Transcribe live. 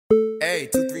Hey,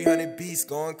 200-300 beats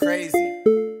going crazy.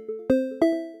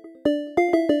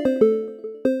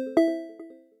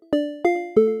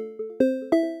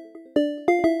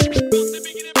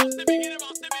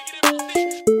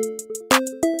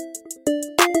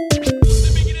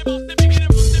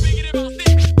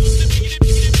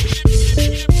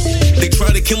 They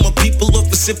try to kill my people off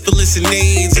for syphilis and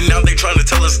AIDS, and now they trying to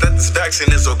tell us that this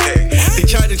vaccine is okay. They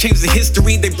tried to change the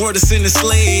history, they brought us in as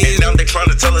slaves, and now they trying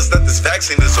to tell us that this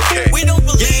vaccine is okay. We don't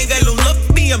believe. You ain't got no love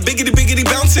for me, I'm biggity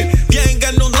bouncing. You ain't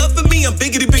got no love for me, I'm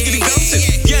biggity bouncing.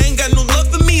 You ain't got no love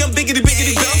for me, I'm biggity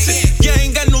bouncing. You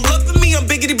ain't got no love for me, I'm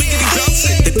biggity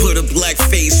bouncing. They put a black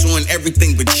face on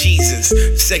everything but Jesus.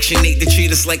 Section 8, they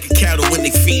treat us like a cattle when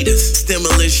they feed us.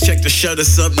 Stimulus check to shut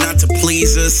us up, not to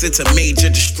please us. It's a major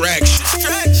distraction.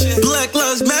 Black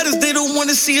lives matters, they don't want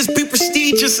to see us be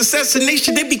prestigious.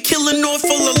 Assassination, they be killing off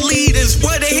all the leaders.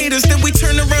 Why they hate us, then we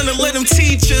turn around and let them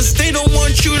teach us. They don't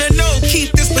want you to know,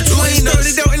 keep this between us.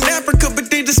 Started out in Africa, but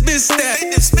they dismissed that.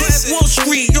 Black Wall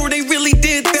Street, yo, they really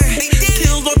did that.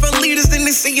 Killed off our leaders, then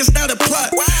they say it's not a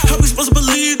plot. How we supposed to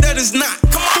believe that it's not?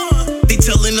 Come on. They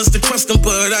telling us to trust them,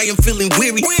 but I am feeling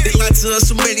weary. They lied to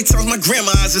us so many times, my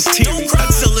grandma eyes is teary. I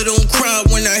tell her don't cry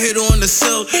when I hit her on the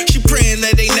cell. She praying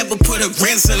that they never put her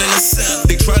grandson in a cell.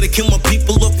 They try to kill my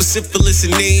people off for syphilis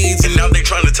and AIDS, and now they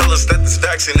trying to tell us that this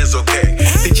vaccine is okay.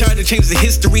 They tried to change the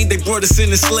history, they brought us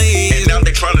in as slaves, and now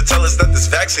they trying to tell us that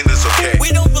this vaccine is okay.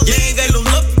 We don't believe. You ain't got no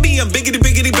love for me, I'm biggity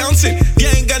bouncing.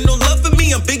 You ain't got no love for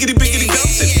me, I'm biggity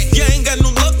bouncing. You ain't got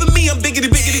no love for me, I'm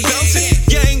biggity bouncing.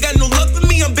 You ain't got no love for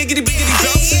me, I'm biggity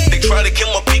bouncing. They try to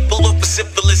kill my people off for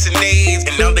syphilis and AIDS,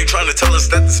 and now they trying to tell us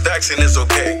that this vaccine is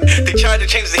okay. They tried to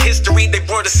change the history, they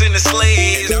brought us in as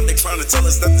slaves, and now they trying to tell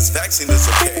us that this vaccine is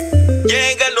okay. You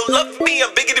ain't got no love for me,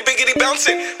 I'm biggity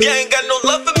bouncing. You ain't got no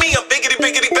love for me, I'm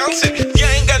biggity bouncing.